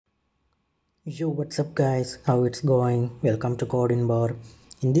Yo, what's up guys? How it's going? Welcome to CodingBot.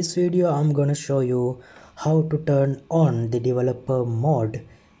 In this video, I'm gonna show you how to turn on the developer mode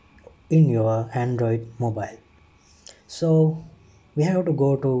in your Android mobile. So we have to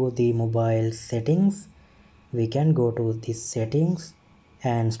go to the mobile settings. We can go to the settings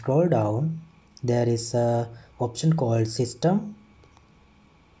and scroll down. There is a option called system,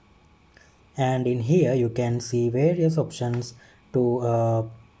 and in here you can see various options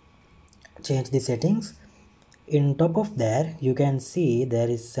to change the settings. In top of there you can see there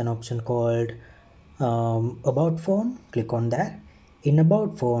is an option called about phone. Click on that. In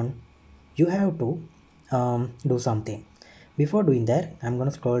about phone you have to do something. Before doing that, I'm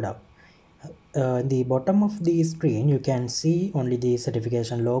gonna scroll down. The bottom of the screen you can see only the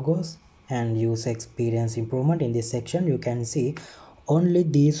certification logos and user experience improvement. In this section you can see only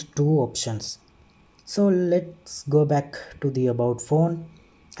these two options. So let's go back to the about phone,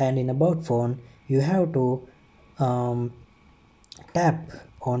 and in about phone you have to um, tap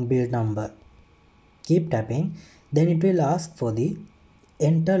on build number. Keep tapping, then it will ask for the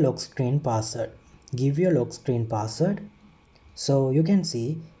enter lock screen password. Give your lock screen password. So you can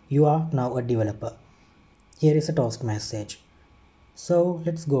see you are now a developer. Here is a toast message. So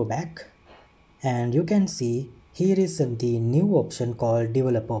let's go back, and you can see here is the new option called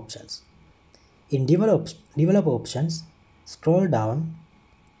developer options. In develop options, scroll down.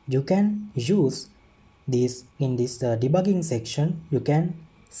 You can use this in this debugging section. You can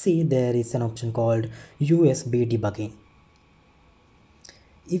see there is an option called USB debugging.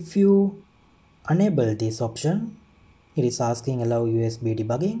 If you enable this option, it is asking allow USB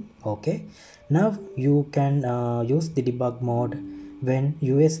debugging. Okay, now you can use the debug mode when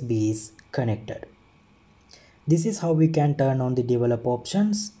USB is connected. This is how we can turn on the develop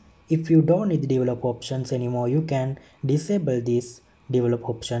options. If you don't need the develop options anymore, you can disable these develop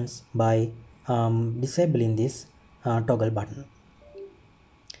options by disabling this toggle button.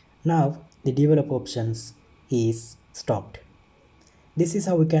 Now the develop options is stopped. This is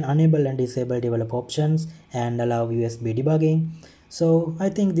how we can enable and disable develop options and allow USB debugging. So I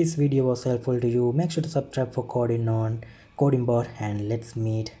think this video was helpful to you. Make sure to subscribe for CodingBot, and let's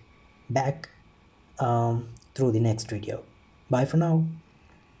meet back through the next video. Bye for now.